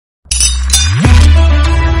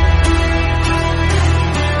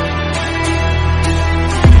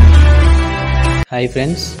Hi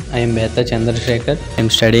friends, I am Beta Chandrasekhar. I am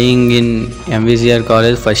studying in MVCR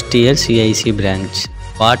College first year CIC branch.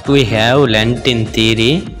 What we have learnt in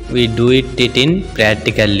theory, we do it in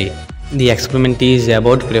practically. The experiment is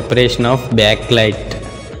about preparation of bakelite.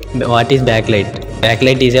 What is bakelite?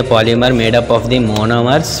 Bakelite is a polymer made up of the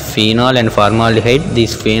monomers phenol and formaldehyde.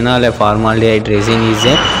 This phenol and formaldehyde resin is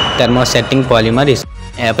a thermosetting polymer.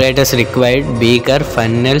 Apparatus required: beaker,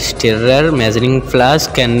 funnel, stirrer, measuring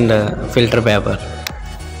flask and filter paper.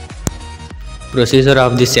 Procedure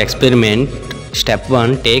of this experiment: Step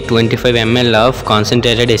 1. Take 25 ml of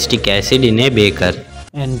concentrated acetic acid in a beaker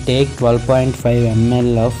and take 12.5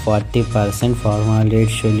 ml of 40%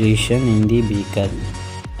 formaldehyde solution in the beaker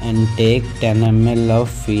and take 10 ml of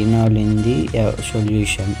phenol in the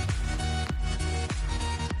solution.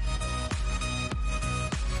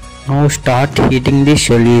 Now start heating the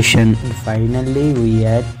solution. Finally, we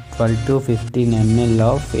add 12 to 15 ml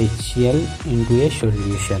of HCl into a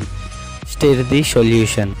solution. Stir the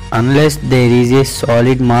solution unless there is a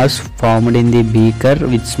solid mass formed in the beaker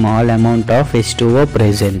with small amount of H2O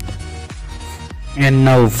present. And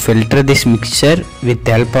now filter this mixture with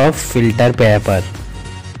help of filter paper.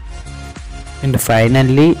 And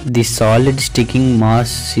finally, the solid sticking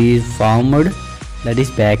mass is formed, that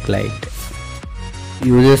is bakelite.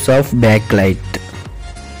 Uses of bakelite: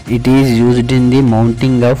 it is used in the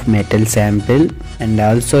mounting of metal sample, and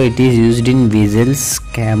also it is used in vessels,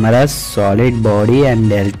 cameras, solid body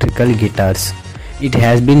and electrical guitars. It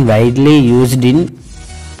has been widely used in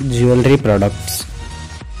jewelry products.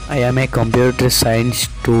 I am a computer science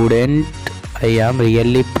student. I am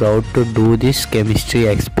really proud to do this chemistry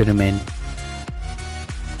experiment.